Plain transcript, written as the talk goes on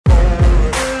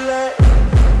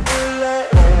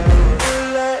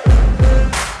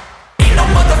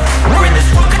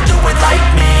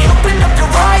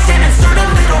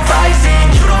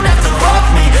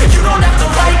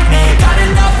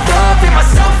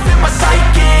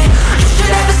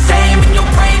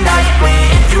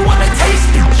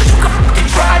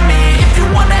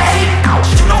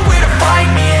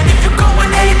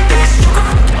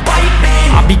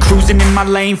my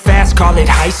lane fast, call it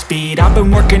high speed. I've been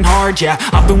working hard, yeah,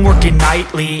 I've been working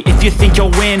nightly. If you think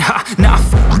you'll win, ha, nah,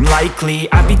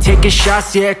 likely. I be taking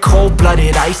shots, yeah,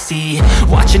 cold-blooded, icy.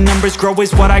 Watching numbers grow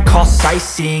is what I call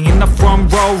sightseeing. In the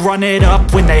front row, run it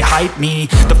up when they hype me.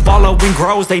 The following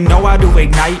grows, they know how to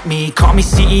ignite me. Call me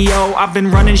CEO, I've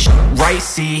been running shit right,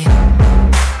 see.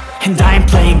 And I ain't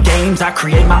playing games, I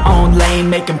create my own lane,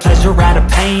 making pleasure out of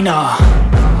pain,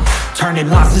 turning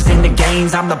losses into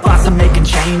gains. I'm the boss, I'm making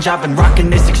change. I've been rocking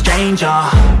this exchange,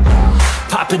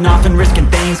 popping off and risking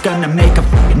things. Gonna make a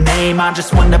f***ing name. I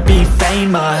just wanna be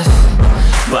famous,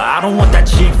 but I don't want that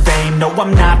cheap fame. No,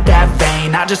 I'm not that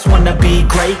vain. I just wanna be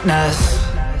greatness.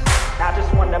 I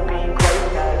just wanna be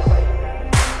greatness.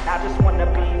 I just wanna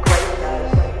be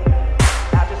greatness.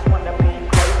 I just wanna be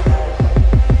greatness.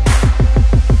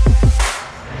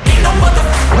 Ain't no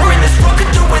motherfucker in this world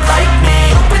could do it like me.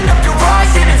 Open up your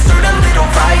eyes and insert a little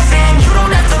rising. You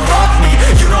don't have to love me,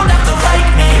 you don't have to like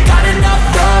me. Got enough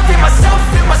love in myself,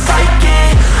 in my psyche.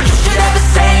 You should have the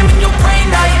same in your brain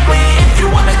nightly. If you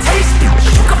wanna taste me,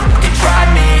 you can fucking try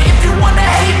me. If you wanna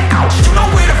hate me, you know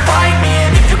where to find me.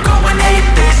 And if you go and hate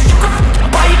this, you can fucking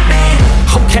bite me.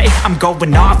 Okay, I'm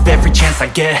going off every chance I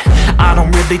get. I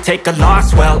don't really take a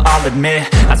loss, well, I'll admit.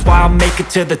 That's why I'll make it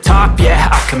to the top, yeah,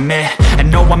 I commit.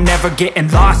 And no, I'm never getting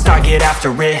lost, I get after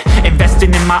it.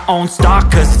 Investing in my own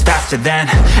stock, cause it's faster than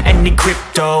any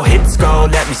crypto hits go,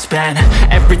 let me spend.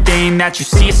 Everything that you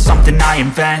see is something I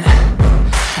invent,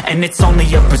 and it's only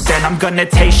a percent. I'm gonna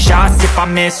take shots, if I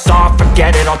miss all,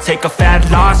 forget it. I'll take a fat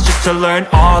loss just to learn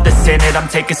all that's in it. I'm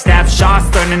taking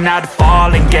snapshots, learning how to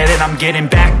fall and get it. I'm getting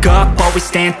back up, always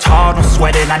stand tall, don't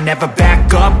sweat it. I never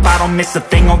back up, I don't miss a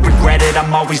thing or regret it.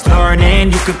 I'm always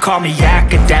learning, you could call me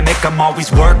academic. I'm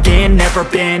always working, never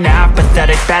been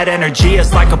apathetic. Bad energy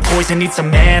is like a poison, needs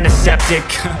some antiseptic.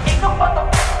 Ain't no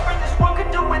motherfucker in this world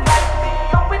could do it like me.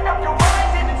 Open up your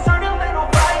eyes and insert a little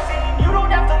rising. You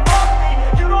don't have to love me,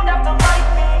 you don't have to like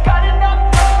me. Got enough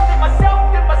love in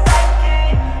myself, in my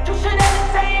psyche. You should have the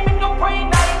same in your brain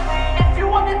nightly. If you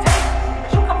wanna taste me,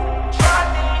 you can try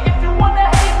me. If you wanna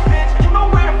hate bitch, you know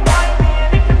where to find me.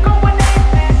 And if you go and hate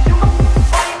this, you can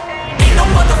fight me. Ain't no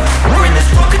motherfucker in this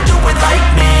world could do it like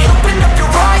me. Open up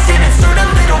your eyes and insert a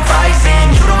little rising.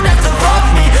 You don't have to love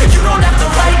me, you don't have to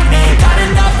like me. Got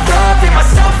enough love in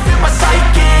myself, in my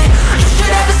psyche. You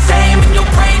should have the same in your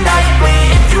brain nightly.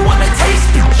 If you wanna taste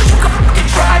me, you can fucking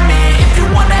try me. If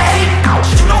you wanna hate me,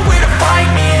 you know where to find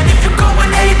me. And if you go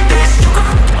and hate this, you can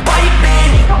fucking bite me. No motherfucker in this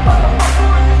world can do it like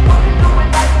me. Open up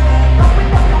your eyes and insert a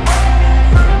little rising.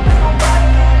 You don't have to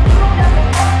love me, you don't have to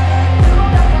like me. Got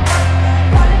enough love in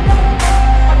myself.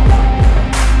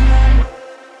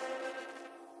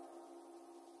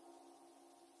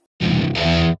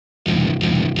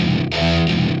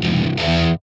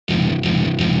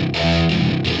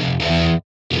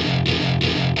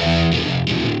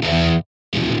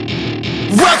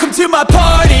 Welcome to my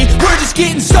party, we're just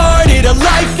getting started. A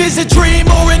life is a dream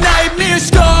or a nightmare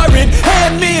scarring.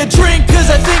 Hand me a drink cause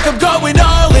I think I'm going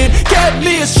all in. Get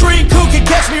me a shrink who can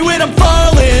catch me when I'm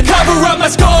falling. Cover up my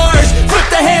scars, flip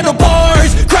the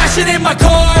handlebars. Crashing in my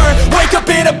car, wake up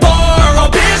in a bar. I'll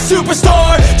be a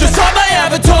superstar, just on my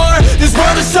avatar. This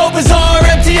world is so bizarre,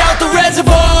 empty out the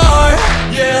reservoir.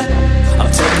 Yeah,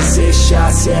 I'm taking 6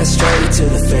 shots, yeah, straight to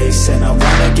the face. And I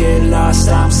wanna get lost,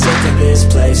 I'm sick of this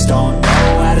place. Don't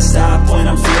know how to stop when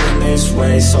I'm feeling this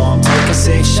way. So I'm taking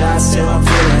 6 shots till I'm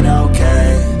feeling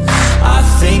okay. I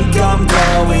think I'm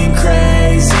going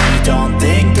crazy, don't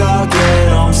think I'll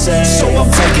get home safe. So I'm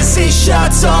taking 6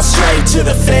 shots, all straight to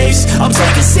the face. I'm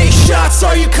taking 6 shots,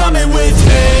 are you coming with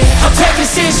me? I'm taking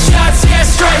 6 shots, yeah,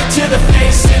 straight to the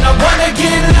face. And I wanna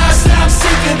get lost, I'm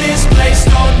sick of this place.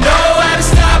 Don't know how to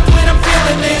stop when I'm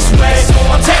feeling this way. So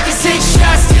I'm taking 6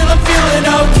 shots till I'm feeling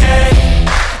okay.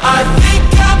 I think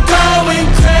I'm going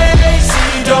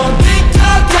crazy, don't think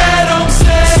I'll get home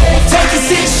safe. So I'm taking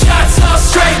 6 shots, all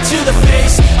straight to the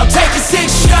face. I'm taking 6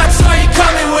 shots, are you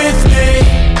coming with me?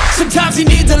 Sometimes you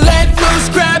need to let loose,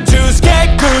 grab juice,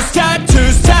 get goose,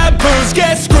 tattoos, taboos,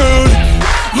 get screwed.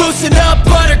 Loosen up,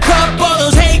 buttercup, all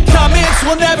those hate comments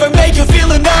will never make you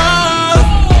feel enough.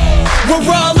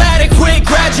 We're all adequate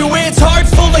graduates,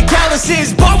 hearts full of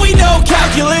calluses, but we know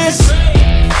calculus.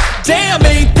 Damn,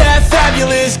 ain't that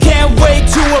fabulous? Can't wait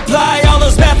to apply all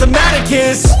those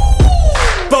mathematicus.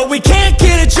 But we can't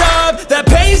get a job that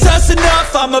pays us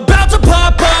enough. I'm about to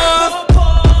pop up.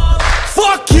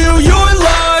 Fuck you, you're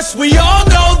lost. We all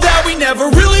know that we never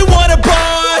really want a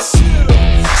boss.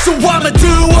 So I'ma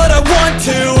do what I want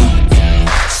to,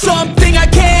 something I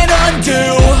can't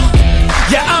undo.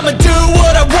 Yeah, I'ma do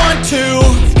what I want to,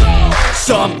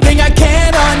 something I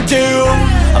can't undo.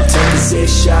 I'm taking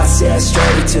 6 shots, yeah,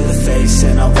 straight to the face.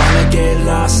 And I wanna get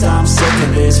lost, I'm sick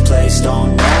of this place.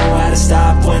 Don't know how to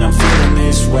stop when I'm feeling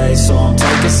this way. So I'm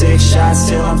taking 6 shots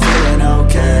till I'm feeling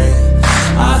okay.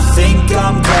 I think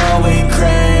I'm going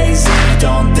crazy,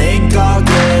 don't think I'll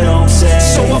get home safe.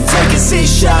 So I'm taking 6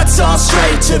 shots, all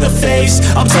straight to the face.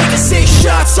 I'm taking 6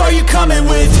 shots, are you coming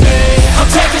with me? I'm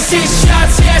taking 6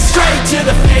 shots, yeah, straight to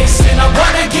the face. And I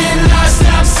wanna get lost,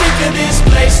 I'm sick of this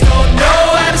place. Don't know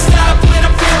how to stop when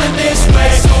I'm feeling this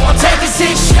way. So I'm taking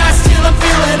 6 shots till I'm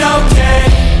feeling okay.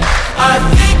 I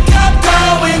think I'm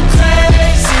going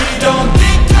crazy, don't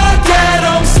think I'll get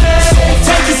home safe. So I'm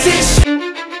taking 6 shots,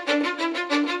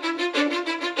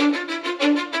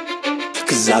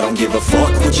 cause I don't give a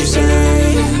fuck what you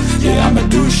say. Yeah, I'ma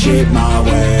do shit my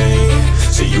way.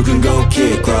 So you can go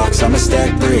kick rocks, I'ma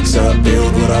stack bricks up,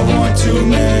 build what I want to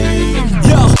make.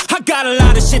 Yo, I got a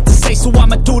lot of shit to say, so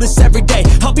I'ma do this every day.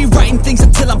 I'll be writing things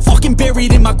until I'm fucking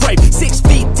buried in my grave. 6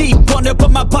 feet deep under, but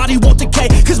my body won't decay.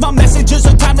 Cause my messages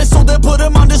are timeless, so they'll put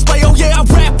them on display. Oh yeah, I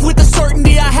rap with a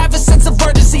certainty, I have a sense of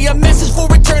urgency. A message for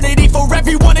eternity, for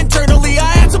everyone internally.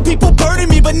 I had some people burning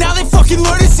me, but now they fucking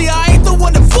learn to see I ain't the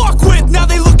one to fuck with. Now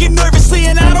they looking nervously,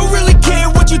 and I don't really care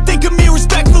what you think of me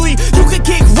respectfully. You can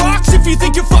kick rocks if you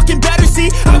think you're fucking better, see.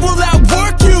 I will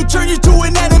outwork you, turn you to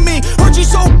an enemy. Hurt you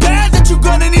so bad that you're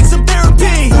gonna need some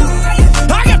therapy.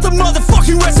 I got the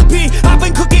motherfucking recipe, I've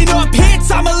been cooking up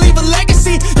hits, I'ma leave a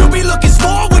legacy. You'll be looking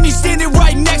small when you're standing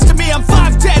right next to me. I'm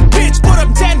 5'10", bitch, but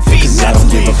I'm 10 feet. Cause I don't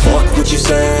give a fuck what you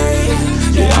say.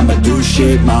 Yeah, I'ma do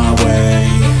shit my way.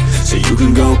 So you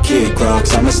can go kick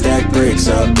rocks, I'ma stack bricks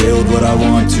up, build what I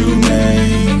want to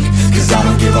make. Cause I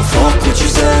don't give a fuck what you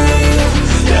say.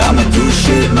 Yeah, I'ma do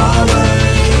shit my way.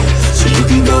 So you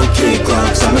can go kick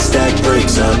rocks, I'ma stack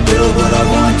bricks up, build what I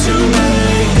want to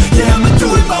make. Yeah, I'ma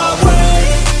do it my way.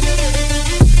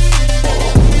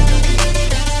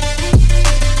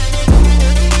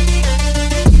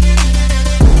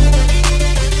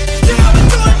 Yeah, I'ma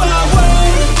do it my way.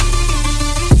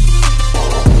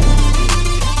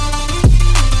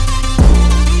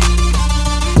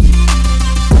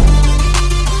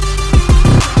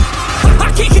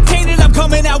 I can't contain it, I'm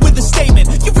coming out with a statement.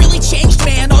 You really changed,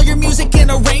 man, all your music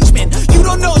and arrangement. You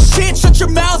don't know shit, shut your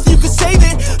mouth, you can save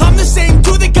it. I'm the same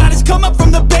dude that got his come up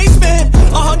from the basement.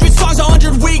 100 songs,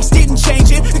 100 weeks, didn't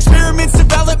change it. Experiments,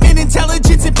 development,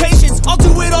 intelligence, and patience. I'll do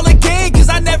it all again, cause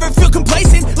I never feel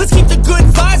complacent. Let's keep the good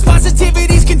vibes,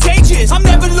 positivity's contagious. I'm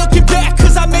never looking back,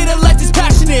 cause I made a life that's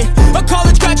passionate. A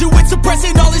college graduate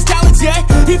suppressing all his talents, yeah.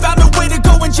 He found a way to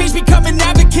go and change, become an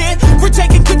advocate. For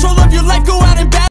taking control of your life, go out and battle.